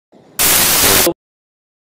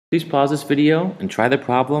Please pause this video and try the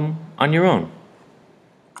problem on your own.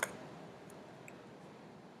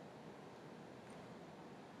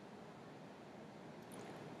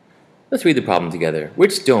 Let's read the problem together.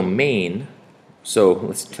 Which domain, so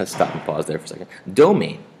let's stop and pause there for a second.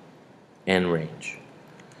 Domain and range.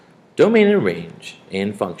 Domain and range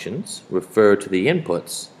in functions refer to the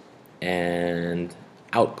inputs and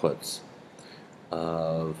outputs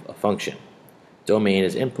of a function. Domain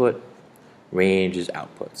is input, range is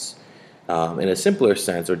outputs. In a simpler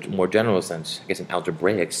sense, or more general sense, I guess an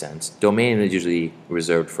algebraic sense, domain is usually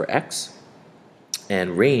reserved for x,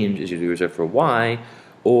 and range is usually reserved for y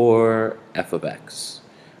or f of x.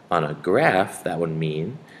 On a graph, that would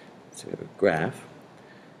mean, so we have a graph,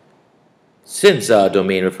 since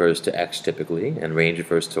domain refers to x typically, and range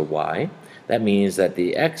refers to y, that means that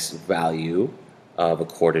the x value of a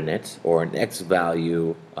coordinate, or an x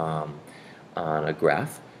value on a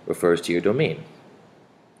graph, refers to your domain,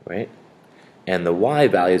 right? And the y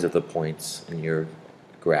values of the points in your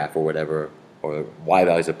graph or whatever, or y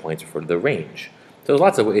values of points refer to the range. So there's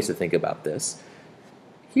lots of ways to think about this.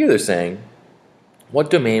 Here they're saying what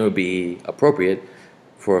domain would be appropriate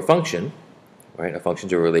for a function, right? A function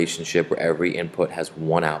is a relationship where every input has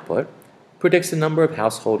one output, predicts the number of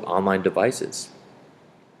household online devices,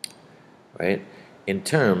 right? In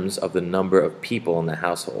terms of the number of people in the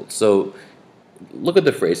household. So look at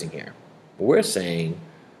the phrasing here. We're saying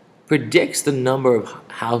predicts the number of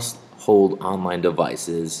household online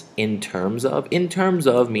devices in terms of. In terms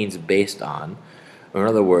of means based on, or in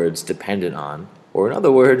other words, dependent on, or in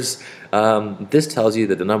other words, this tells you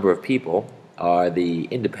that the number of people are the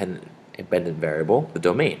independent variable, the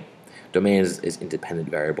domain. Domain is independent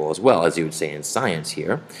variable as well, as you would say in science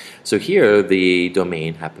here. So here the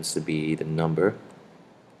domain happens to be the number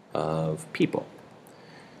of people.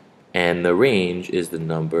 And the range is the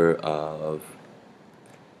number of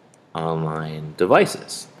online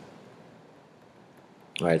devices.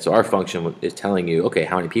 All right, so our function is telling you, okay,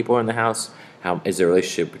 how many people are in the house? How is the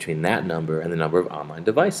relationship between that number and the number of online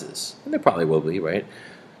devices? And there probably will be, right?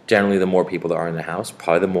 Generally, the more people that are in the house,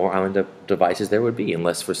 probably the more online devices there would be,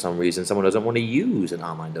 unless for some reason someone doesn't want to use an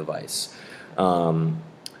online device.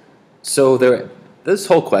 This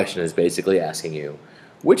whole question is basically asking you,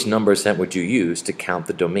 which number set would you use to count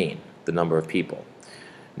the domain, the number of people?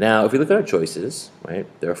 Now, if you look at our choices, right,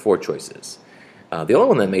 there are 4 choices. The only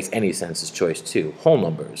one that makes any sense is choice 2, whole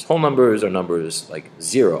numbers. Whole numbers are numbers like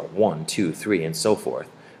 0, 1, 2, 3, and so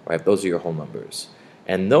forth, right? Those are your whole numbers.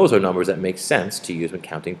 And those are numbers that make sense to use when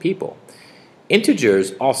counting people.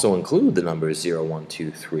 Integers also include the numbers 0, 1,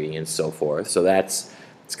 2, 3, and so forth. So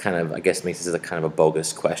it's kind of, I guess, makes this a kind of a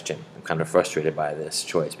bogus question. I'm kind of frustrated by this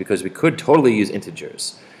choice because we could totally use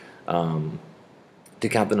integers to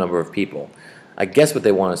count the number of people. I guess what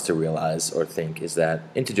they want us to realize or think is that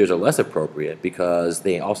integers are less appropriate because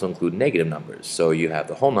they also include negative numbers. So you have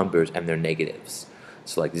the whole numbers and their negatives.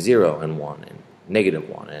 So like 0 and 1 and negative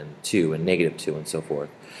 1 and 2 and negative 2 and so forth.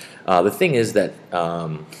 The thing is that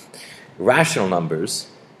rational numbers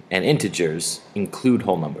and integers include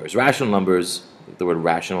whole numbers. Rational numbers, the word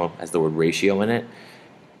rational has the word ratio in it.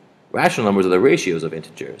 Rational numbers are the ratios of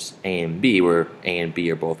integers, a and b, where a and b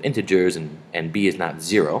are both integers and b is not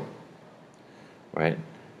 0. Right?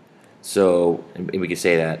 So and we could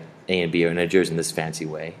say that a and b are integers in this fancy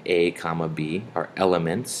way. A, comma, b are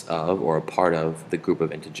elements of or a part of the group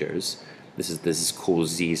of integers. This is cool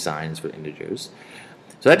Z signs for integers.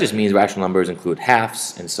 So that just means rational numbers include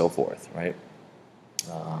halves and so forth, right?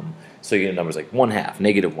 So you get numbers like 1/2,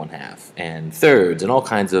 negative 1/2, and thirds, and all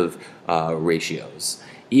kinds of ratios.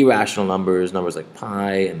 Irrational numbers, numbers like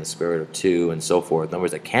pi and the square root of 2 and so forth,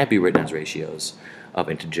 numbers that can't be written as ratios of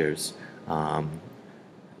integers.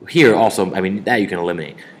 Here also, I mean, that you can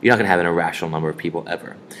eliminate. You're not going to have an irrational number of people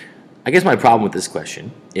ever. I guess my problem with this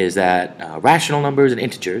question is that rational numbers and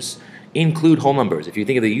integers include whole numbers. If you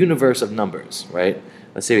think of the universe of numbers, right?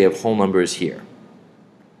 Let's say we have whole numbers here.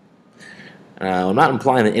 I'm not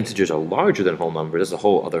implying that integers are larger than whole numbers. That's a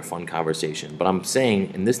whole other fun conversation. But I'm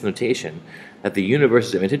saying in this notation that the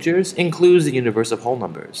universe of integers includes the universe of whole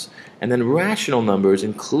numbers. And then rational numbers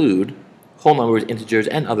include whole numbers, integers,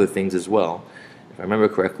 and other things as well. If I remember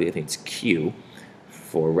correctly, I think it's Q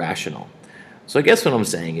for rational. So I guess what I'm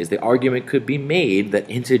saying is the argument could be made that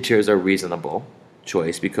integers are reasonable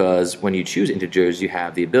choice because when you choose integers, you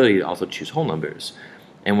have the ability to also choose whole numbers.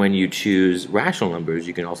 And when you choose rational numbers,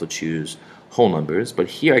 you can also choose whole numbers. But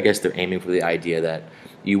here, I guess they're aiming for the idea that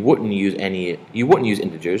you wouldn't use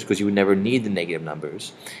integers because you would never need the negative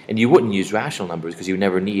numbers, and you wouldn't use rational numbers because you would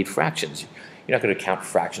never need fractions. You're not going to count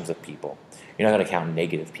fractions of people. You're not going to count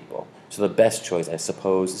negative people. So the best choice, I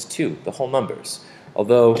suppose, is 2, the whole numbers.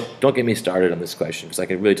 Although, don't get me started on this question because I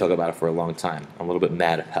could really talk about it for a long time. I'm a little bit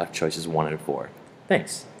mad about choices 1 and 4.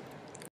 Thanks.